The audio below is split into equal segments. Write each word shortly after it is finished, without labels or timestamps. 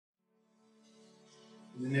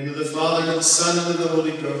In the name of the Father, and of the Son, and of the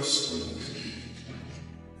Holy Ghost.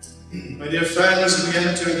 My dear friends, we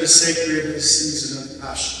enter the sacred season of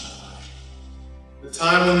Passion, the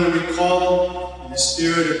time when we recall, in a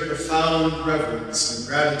spirit of profound reverence and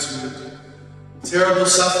gratitude, the terrible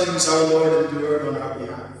sufferings our Lord endured on our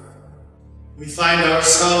behalf. We find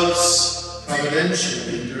ourselves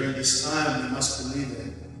providentially during this time, we must believe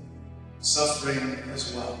in, suffering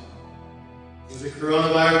as well. With the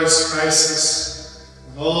coronavirus crisis,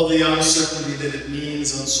 and all of the uncertainty that it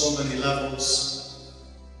means on so many levels,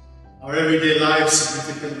 our everyday lives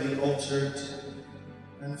significantly altered,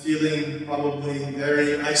 and feeling probably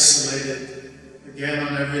very isolated again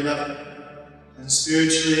on every level, and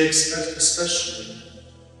spiritually especially,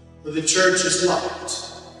 for the church is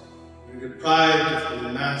locked. We're deprived of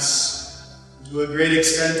Holy Mass, and to a great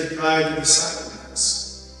extent deprived of the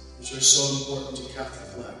sacraments, which are so important to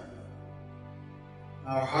Catholic life.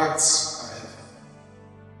 Our hearts are heavy,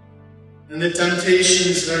 and the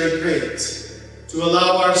temptation is very great to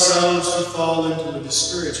allow ourselves to fall into a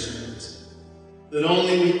discouragement that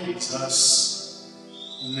only weakens us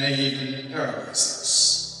and may even paralyze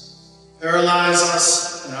us. Paralyze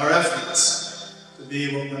us in our efforts to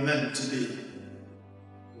be what we're meant to be,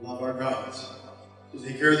 to love our God, to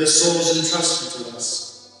take care of the souls entrusted to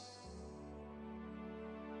us.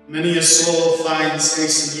 Many a soul finds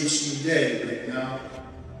facing each new day right now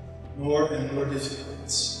more and more difficult.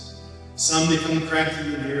 Some become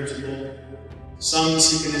cranky and irritable. Some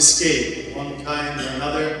seek an escape of one kind or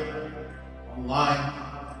another, online,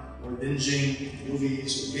 or binging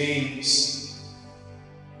movies or games.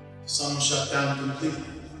 Some shut down completely.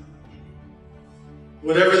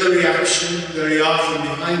 Whatever the reaction, very often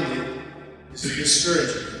behind it is a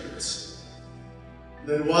discouragement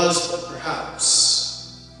that was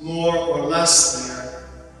perhaps more or less there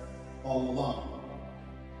all along.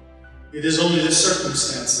 It is only the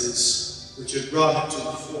circumstances which have brought it to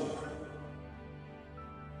the fore.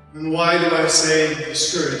 And why do I say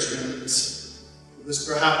discouragement? It was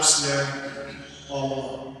perhaps there all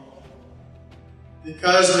along.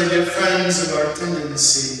 Because, my dear friends, of our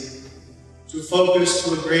tendency to focus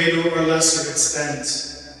to a greater or lesser extent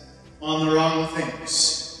on the wrong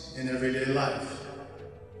things in everyday life.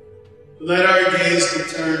 To let our gaze be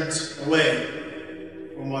turned away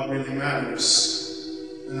from what really matters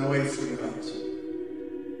and away from God.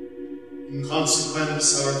 In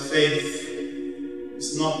consequence, our faith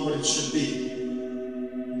is not what it should be.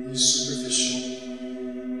 It is superficial,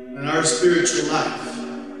 and our spiritual life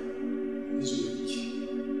is weak,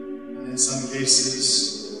 and in some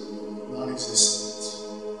cases, non-existent.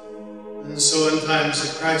 And so in times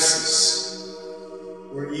of crisis,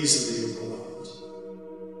 we're easily overwhelmed.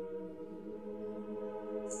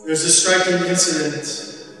 There's a striking incident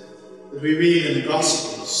that we read in the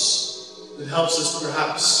Gospels that helps us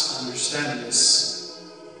perhaps understand this.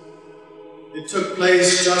 It took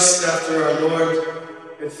place just after our Lord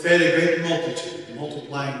had fed a great multitude,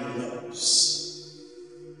 multiplying the loaves.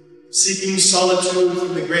 Seeking solitude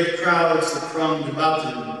from the great crowds that thronged about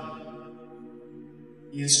him,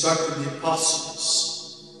 he instructed the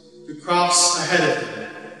apostles to cross ahead of him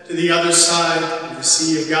to the other side of the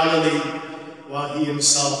Sea of Galilee, while he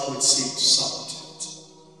himself would seek solitude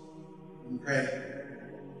and pray.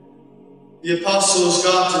 The apostles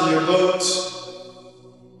got in their boat,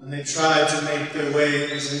 and they tried to make their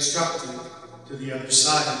way as instructed to the other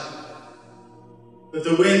side. But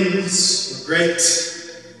the winds were great,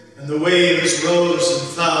 and the waves rose and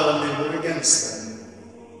fell, and they were against them.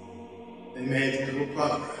 They made little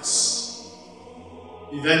progress.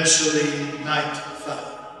 Eventually, night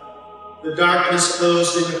fell. The darkness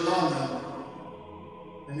closed in upon them,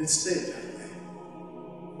 and it stayed that way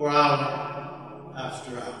for hour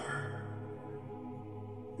after hour.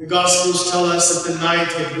 The Gospels tell us that the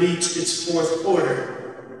night had reached its fourth quarter.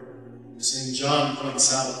 St. John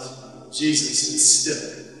points out Jesus had still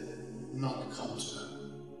not come to them.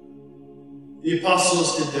 The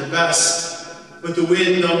apostles did their best, but the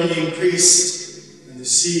wind only increased and the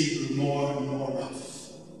sea grew more and more rough.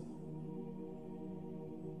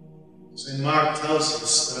 St. Mark tells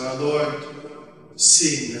us that our Lord,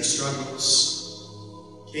 seeing their struggles,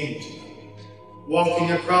 came to them,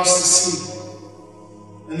 walking across the sea.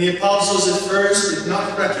 And the apostles at first did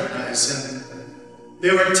not recognize him.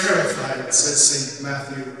 They were terrified, says St.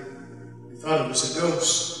 Matthew. They thought it was a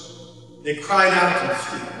ghost. They cried out in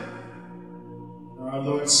fear. And our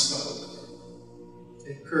Lord spoke.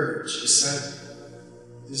 Take courage, he said.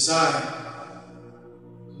 It is I.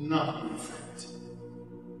 Do not be afraid.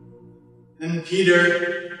 And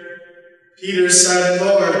Peter said,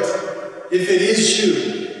 Lord, if it is you,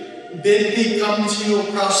 bid me come to you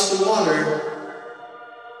across the water.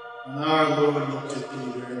 And our Lord looked at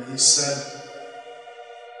Peter and he said,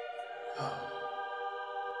 "Come."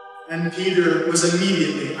 And Peter was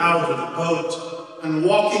immediately out of the boat and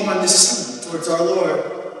walking on the sea towards our Lord,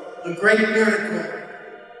 a great miracle.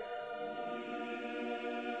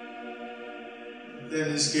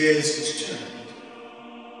 Then his gaze was turned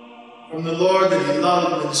from the Lord that he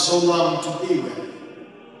loved and so longed to be with,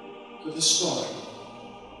 to the storm.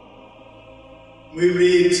 We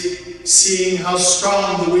read, seeing how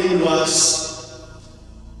strong the wind was,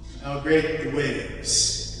 and how great the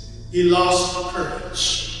waves, he lost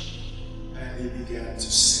courage, and he began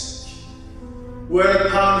to sink.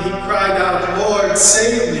 Whereupon he cried out, "Lord,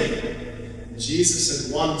 save me!" And Jesus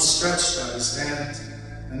at once stretched out his hand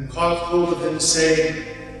and caught hold of him, saying,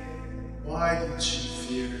 "Why did you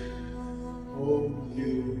fear, O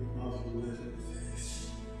you of little faith?"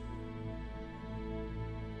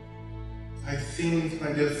 I think,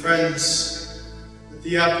 my dear friends, that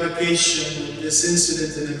the application of this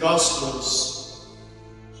incident in the Gospels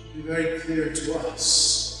should be very clear to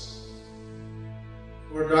us.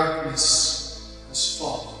 For darkness has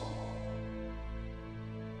fallen.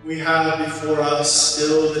 We have before us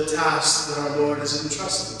still the task that our Lord has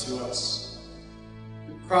entrusted to us,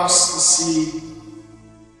 to cross the sea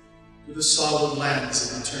to the solid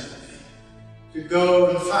lands of eternity, to go,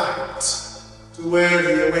 in fact, to where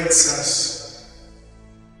he awaits us.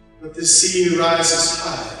 But the sea rises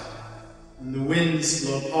high, and the winds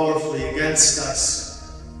blow powerfully against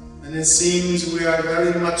us, and it seems we are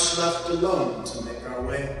very much left alone to make our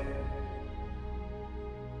way.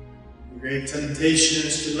 The great temptation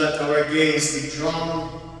is to let our gaze be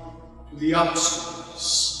drawn to the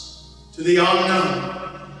obstacles, to the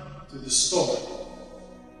unknown, to the storm,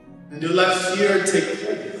 and to let fear take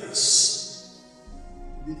hold of us,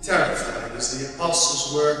 to be terrified as the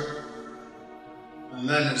apostles were, and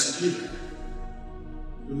then as Peter,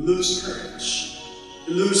 to lose courage,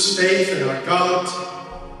 to lose faith in our God,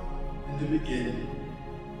 and to begin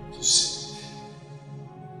to sink.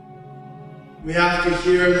 We have to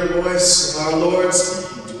hear the voice of our Lord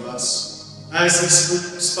speaking to us, as he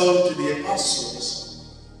spoke to the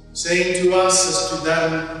apostles, saying to us as to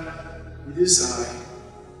them, "It is I,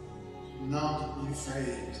 do not be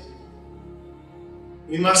afraid."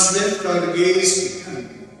 We must lift our gaze to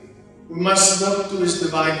him. We must look to his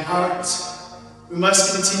divine heart. We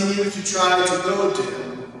must continue to try to go to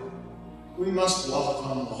him. We must walk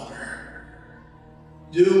on water.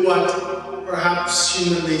 Do what perhaps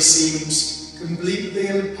humanly seems completely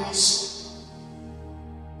impossible,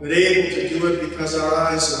 but able to do it because our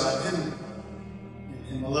eyes are on him and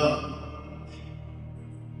him alone.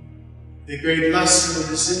 The great lesson of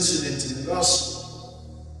this incident in the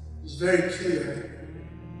Gospel is very clear.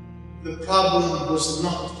 The problem was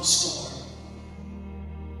not the storm.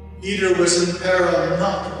 Peter was in peril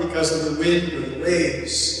not because of the wind or the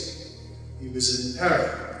waves. He was in peril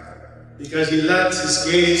because he let his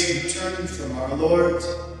gaze be turned from our Lord,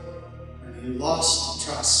 and he lost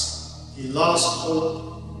trust, he lost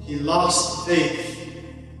hope, he lost faith,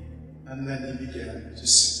 and then he began to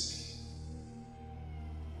sink.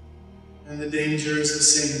 And the danger is the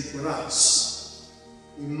same for us.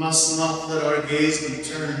 We must not let our gaze be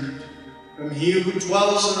turned from he who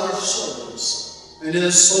dwells in our souls and in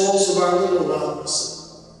the souls of our little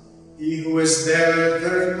ones, he who is there,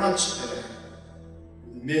 very much there,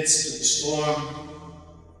 in the midst of the storm,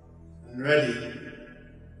 and ready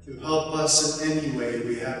to help us in any way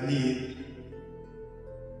we have need.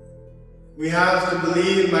 We have to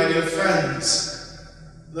believe, my dear friends,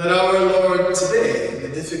 that our Lord today, in the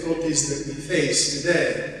difficulties that we face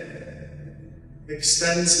today,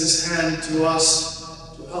 extends his hand to us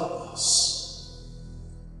to help us.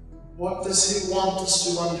 What does he want us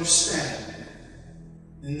to understand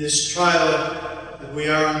in this trial that we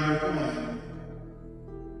are undergoing?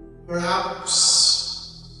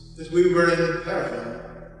 Perhaps that we were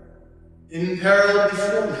in peril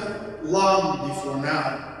before now, long before now,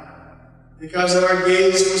 because our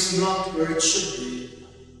gaze was not where it should be,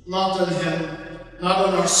 not on him, not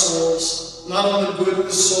on our souls, not on the good of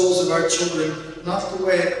the souls of our children, not the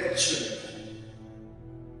way it should have been.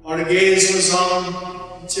 Our gaze was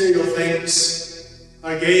on material things.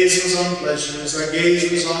 Our gaze was on pleasures. Our gaze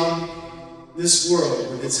was on this world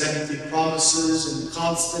with its empty promises and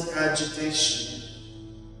constant agitation.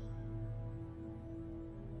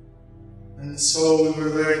 And so we were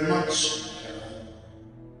very much in peril.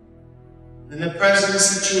 And the present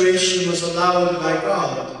situation was allowed by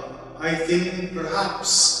God, I think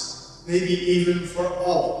perhaps, maybe even for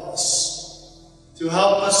all of us, to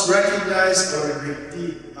help us recognize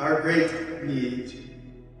our great need,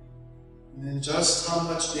 and in just how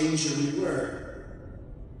much danger we were,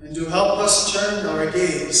 and to help us turn our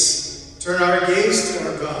gaze to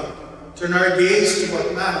our God, turn our gaze to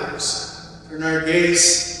what matters, turn our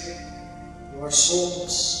gaze to our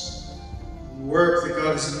souls, and the work that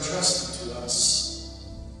God has entrusted to us,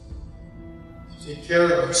 to take care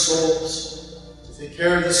of our souls, to take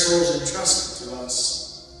care of the souls entrusted to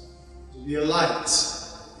us, to be a light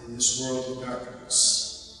in this world of darkness.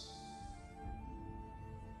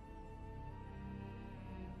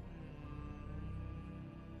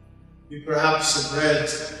 You perhaps have read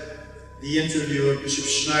the interview of Bishop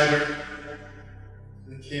Schneider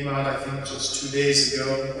that came out, I think, just 2 days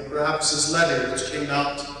ago, or perhaps his letter, which came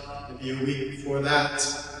out maybe a week before that.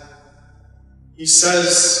 He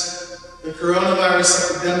says, the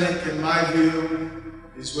coronavirus epidemic, in my view,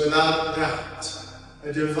 is without doubt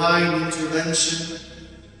a divine intervention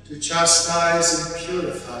to chastise and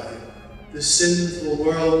purify the sinful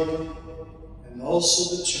world and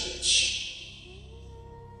also the church.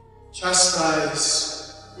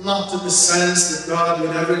 Chastise, not in the sense that God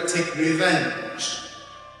would ever take revenge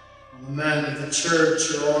on the men of the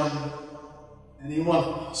church or on any one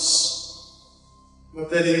of us, but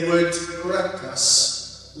that He would correct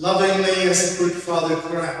us lovingly as a good Father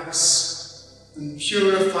corrects, and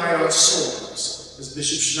purify our souls, as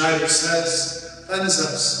Bishop Schneider says, cleanse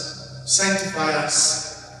us, sanctify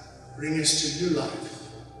us, bring us to new life.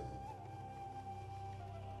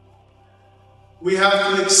 We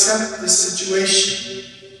have to accept this situation,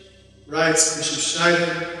 writes Bishop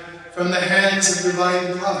Schneider, from the hands of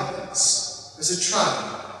divine providence as a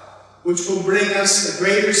trial, which will bring us a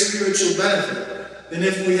greater spiritual benefit than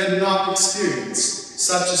if we had not experienced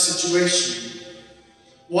such a situation.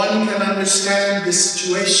 One can understand this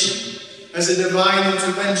situation as a divine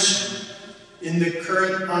intervention in the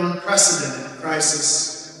current unprecedented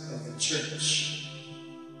crisis of the church.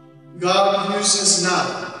 God uses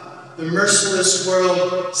now the merciless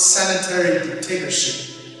world sanitary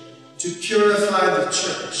dictatorship to purify the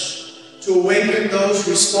church, to awaken those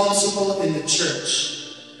responsible in the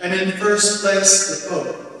church, and in first place the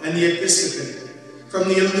Pope and the Episcopate, from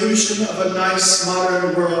the illusion of a nice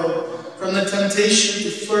modern world, from the temptation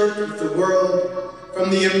to flirt with the world, from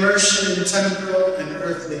the immersion in temporal and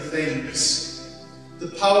earthly things. The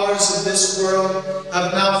powers of this world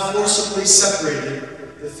have now forcibly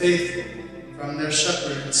separated the faithful from their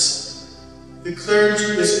shepherds. The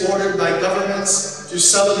clergy is ordered by governments to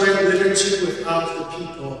celebrate liturgy without the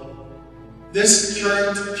people. This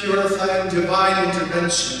current purifying divine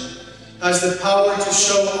intervention has the power to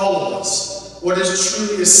show all of us what is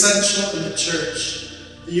truly essential in the church,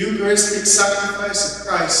 the Eucharistic sacrifice of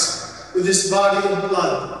Christ with His body and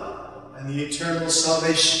blood, and the eternal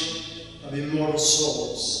salvation of immortal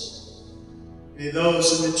souls. May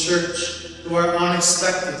those in the church who are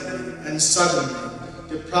unexpectedly and suddenly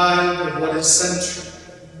deprived of what is central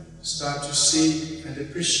start to see and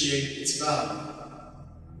appreciate its value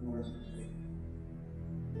more deeply.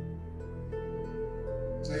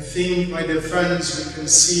 I think, my dear friends, we can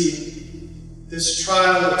see this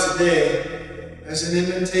trial of today as an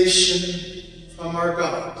invitation from our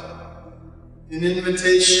God, an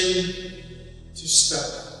invitation to step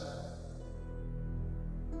up.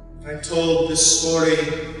 I told this story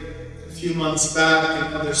a few months back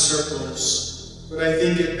in other circles, but I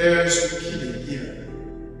think it bears repeating here.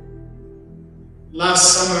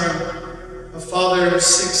 Last summer, a father of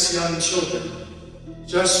 6 young children,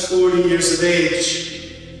 just 40 years of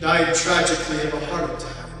age, died tragically of a heart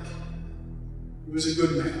attack. He was a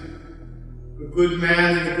good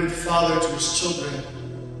man and a good father to his children,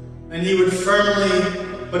 and he would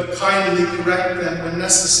firmly but kindly correct them when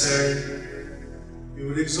necessary. He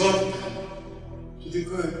would exhort them to the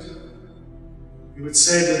good. He would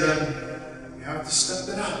say to them, "You have to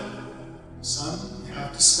step it up. Son, you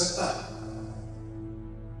have to step up."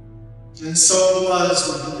 And so it was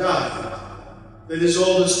when he died, that his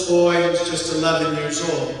oldest boy, who was just 11 years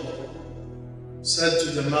old, said to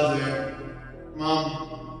the mother, "Mom,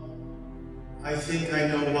 I think I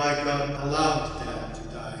know why God allowed Dad to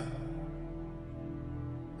die."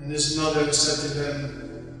 And his mother said to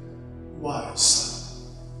him, "Why, son?"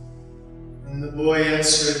 And the boy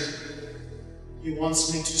answered, "He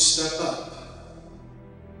wants me to step up.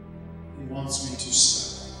 He wants me to step."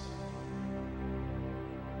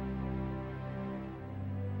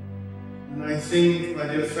 And I think, my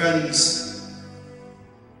dear friends,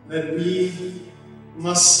 that we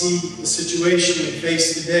must see the situation we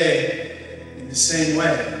face today in the same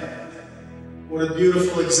way. What a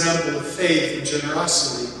beautiful example of faith and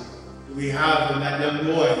generosity that we have in that young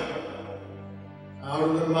boy. Out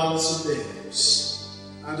of the mouths of babes,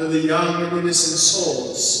 out of the young and innocent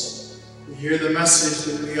souls, we hear the message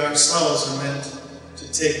that we ourselves are meant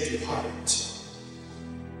to take to heart.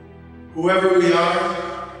 Whoever we are,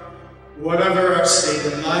 whatever our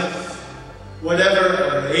state in life, whatever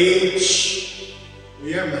our age,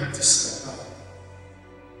 we are meant to step up.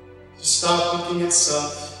 To stop looking at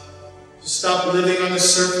self, to stop living on the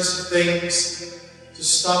surface of things, to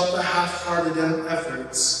stop the half-hearted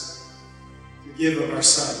efforts to give of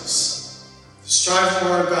ourselves, to strive for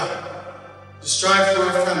our God, to strive for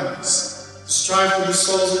our families, to strive for the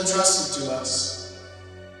souls entrusted to us.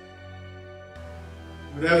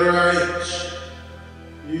 Whatever our age,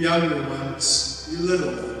 you younger ones, you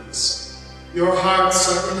little ones, your hearts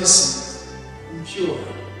are innocent and pure.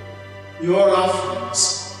 Your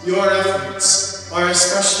offerings, your efforts are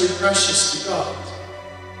especially precious to God.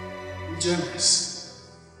 Be generous.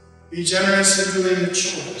 Be generous in doing the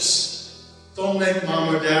chores. Don't make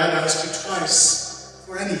mom or dad ask you twice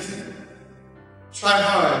for anything. Try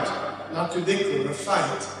hard not to bicker or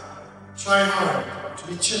fight. Try hard to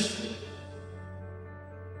be cheerful.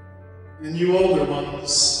 And you older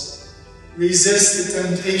ones, resist the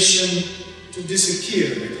temptation to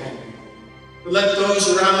disappear at home. But let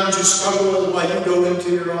those around you struggle while you go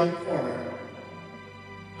into your own corner.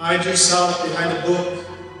 Hide yourself behind a book,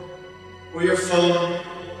 or your phone,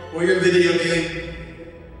 or your video game,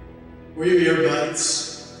 or your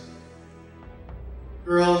earbuds.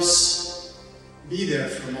 Girls, be there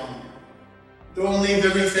for mom. Don't leave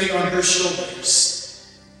everything on her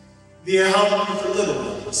shoulders. Be a help for the little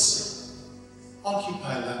ones.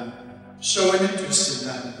 Occupy them, show an interest in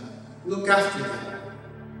them, look after them.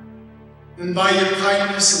 And by your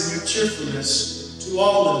kindness and your cheerfulness to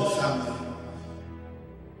all in the family,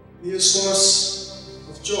 be a source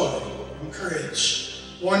of joy and courage,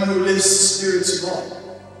 one who lifts the spirits of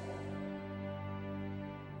all.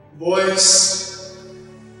 Boys,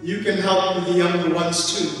 you can help with the younger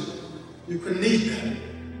ones too. You can lead them.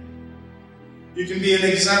 You can be an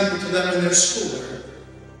example to them in their schoolwork,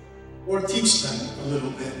 or teach them a little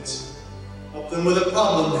bit. Help them with a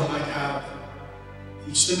problem they might have.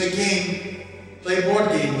 Teach them a game. Play board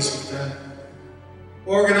games with them.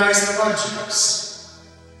 Organize projects.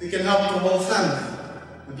 They can help the whole family.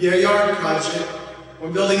 Maybe a yard project, or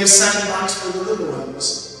building a sandbox for the little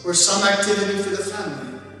ones, or some activity for the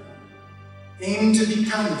family. Aim to be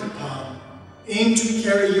counted upon. Aim to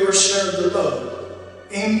carry your share of the load.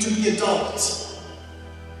 Aim to be adults.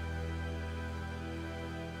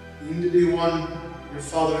 Aim to be one your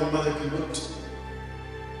father and mother can look to.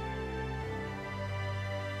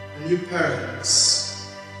 And you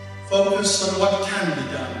parents, focus on what can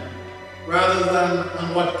be done, rather than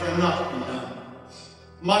on what cannot be done.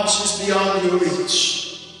 Much is beyond your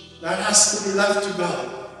reach. That has to be left to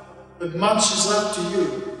God. But much is left to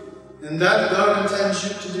you, and that God intends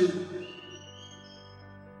you to do.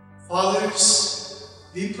 Fathers,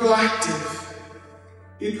 be proactive.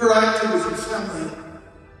 Be proactive with your family,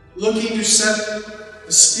 looking to set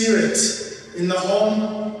a spirit in the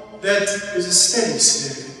home that is a steady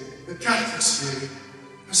spirit, a Catholic spirit,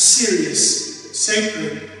 a serious,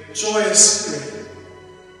 sacred, joyous spirit.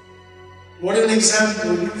 What an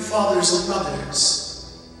example you fathers and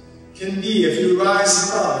mothers can be if you rise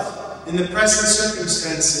above in the present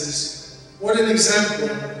circumstances. What an example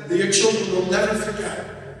that your children will never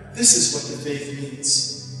forget. This is what the faith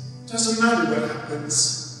means. It doesn't matter what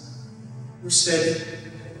happens. We're steady.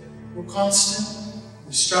 We're constant.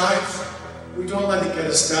 We strive. We don't let it get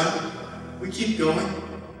us down. We keep going.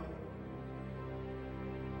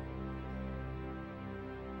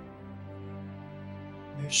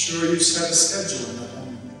 Make sure you set a schedule in the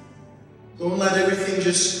home. Don't let everything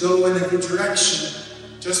just go in every direction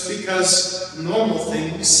just because normal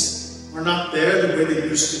things are not there the way they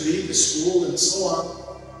used to be, the school and so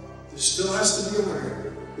on. There still has to be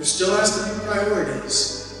order. There still has to be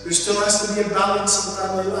priorities. There still has to be a balance in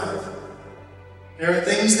family life. There are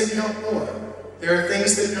things that count more. There are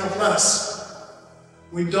things that count less.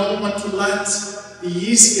 We don't want to let the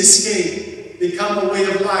easy escape become a way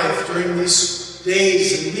of life during these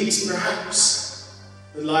days and weeks, perhaps,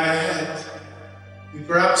 that lie ahead. You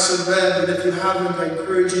perhaps have read, but if you haven't, I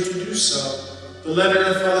encourage you to do so, the letter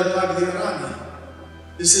of Father Pagliarani.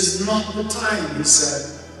 This is not the time, he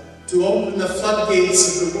said, to open the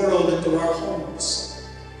floodgates of the world into our homes.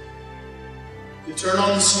 To turn on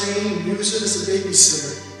the screen and use it as a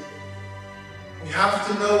babysitter. We have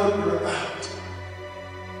to know what we're about.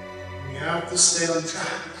 We have to stay on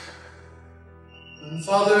track. And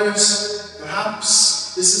fathers,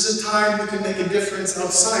 perhaps this is a time you can make a difference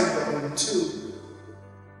outside the home too.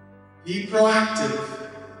 Be proactive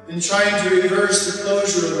in trying to reverse the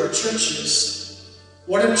closure of our churches.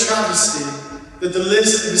 What a travesty that the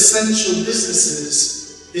list of essential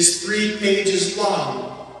businesses is 3 pages long.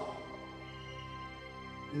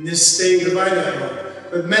 In this state of Idaho,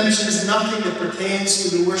 but mentions nothing that pertains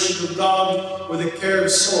to the worship of God or the care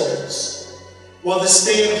of souls, while the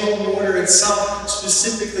stay-at-home order itself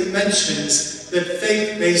specifically mentions that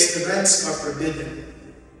faith-based events are forbidden.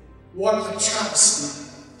 What a travesty!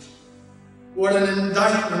 What an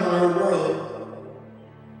indictment on our world!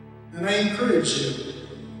 And I encourage you,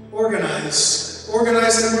 organize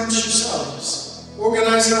amongst yourselves.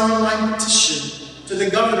 Organize an online petition to the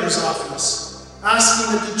governor's office,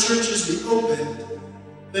 asking that the churches be opened,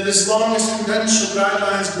 that as long as prudential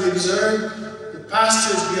guidelines be observed, the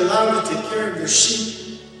pastors be allowed to take care of their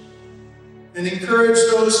sheep, and encourage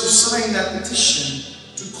those who sign that petition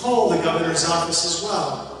to call the governor's office as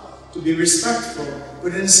well, to be respectful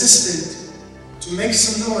but insistent, to make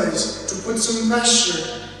some noise, to put some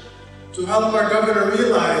pressure, to help our governor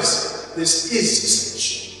realize this is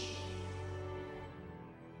essential.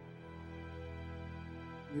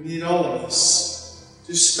 We need all of us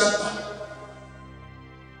to step up,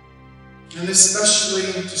 and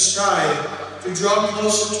especially to strive to draw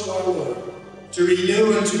closer to our Lord, to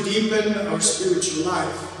renew and to deepen our spiritual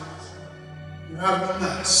life. You have no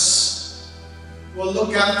Mass. Well,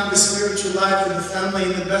 look after the spiritual life of the family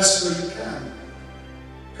in the best way you can.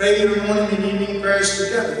 Pray your morning and evening prayers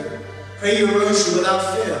together. Pray your rosary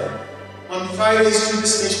without fail. On Fridays, do the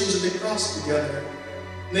Stations of the Cross together.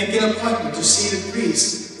 Make an appointment to see the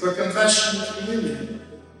priest for confession and communion.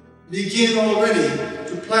 Begin already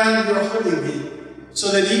to plan your Holy Week,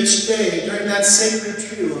 so that each day during that sacred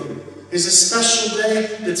triduum is a special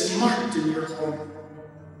day that's marked in your home.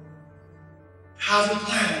 Have a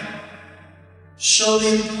plan. Show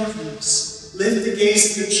the importance. Lift the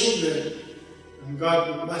gaze of the children, and God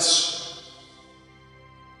will bless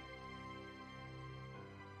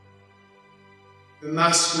you. The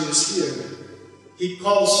Master is here. He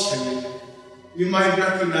calls for you. You might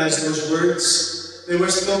recognize those words. They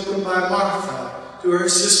were spoken by Martha to her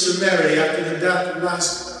sister Mary after the death of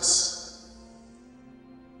Lazarus.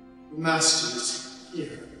 The Master is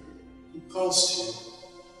here. He calls to you.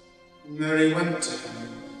 And Mary went to him,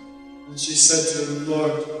 and she said to him,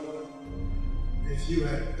 Lord, if you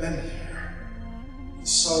had been here, the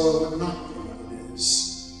sorrow would not be what it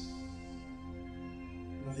is.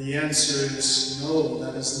 Well, the answer is no,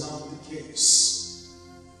 that is not the case.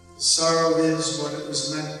 The sorrow is what it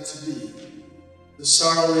was meant to be. The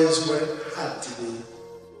sorrow is what it had to be.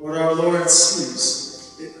 What our Lord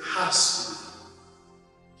sees, it has to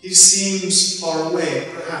be. He seems far away,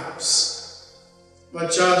 perhaps.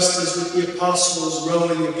 But just as with the apostles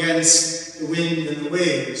rowing against the wind and the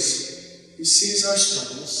waves, he sees our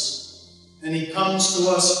struggles, and he comes to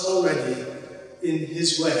us already in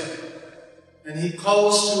his way. And he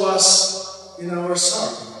calls to us in our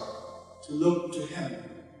sorrow to look to him.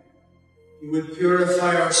 He would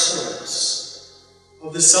purify our souls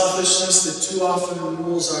of the selfishness that too often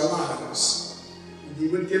rules our lives. And he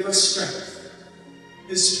would give us strength,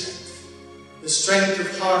 his strength, the strength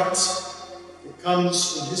of heart that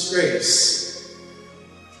comes from his grace,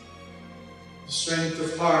 the strength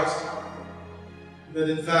of heart that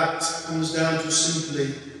in fact comes down to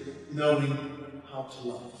simply knowing how to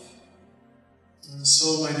love. And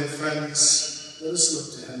so, my dear friends, let us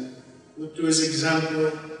look to him. Look to his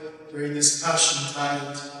example during this Passion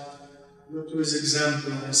Tide. Look to his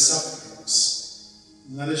example in his sufferings.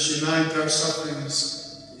 And let us unite our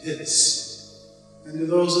sufferings to his and to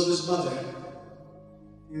those of his mother.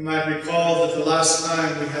 You might recall that the last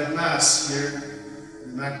time we had Mass here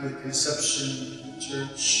in Immaculate Conception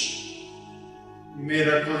Church, we made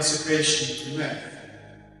our consecration to Mary.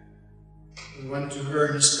 We went to her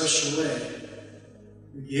in a special way.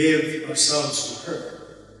 We gave ourselves to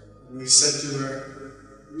her. And we said to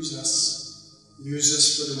her, use us. Use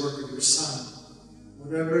us for the work of your Son.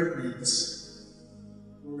 Whatever it needs,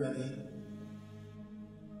 we're ready.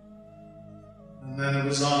 And then it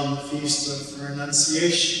was on the feast of her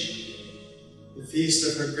Annunciation, the feast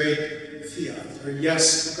of her great fiat, her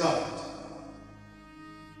yes to God.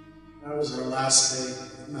 That was our last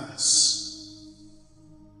day of Mass.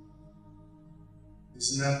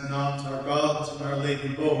 Isn't that not our God and Our Lady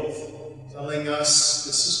both telling us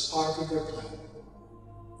this is part of their plan?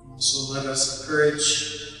 And so let us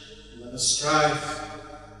encourage, let us strive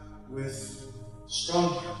with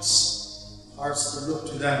strong hearts, hearts that look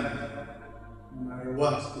to them, no matter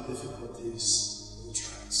what the difficulties or the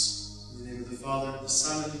trials. In the name of the Father, the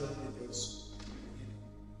Son, and the Holy Spirit.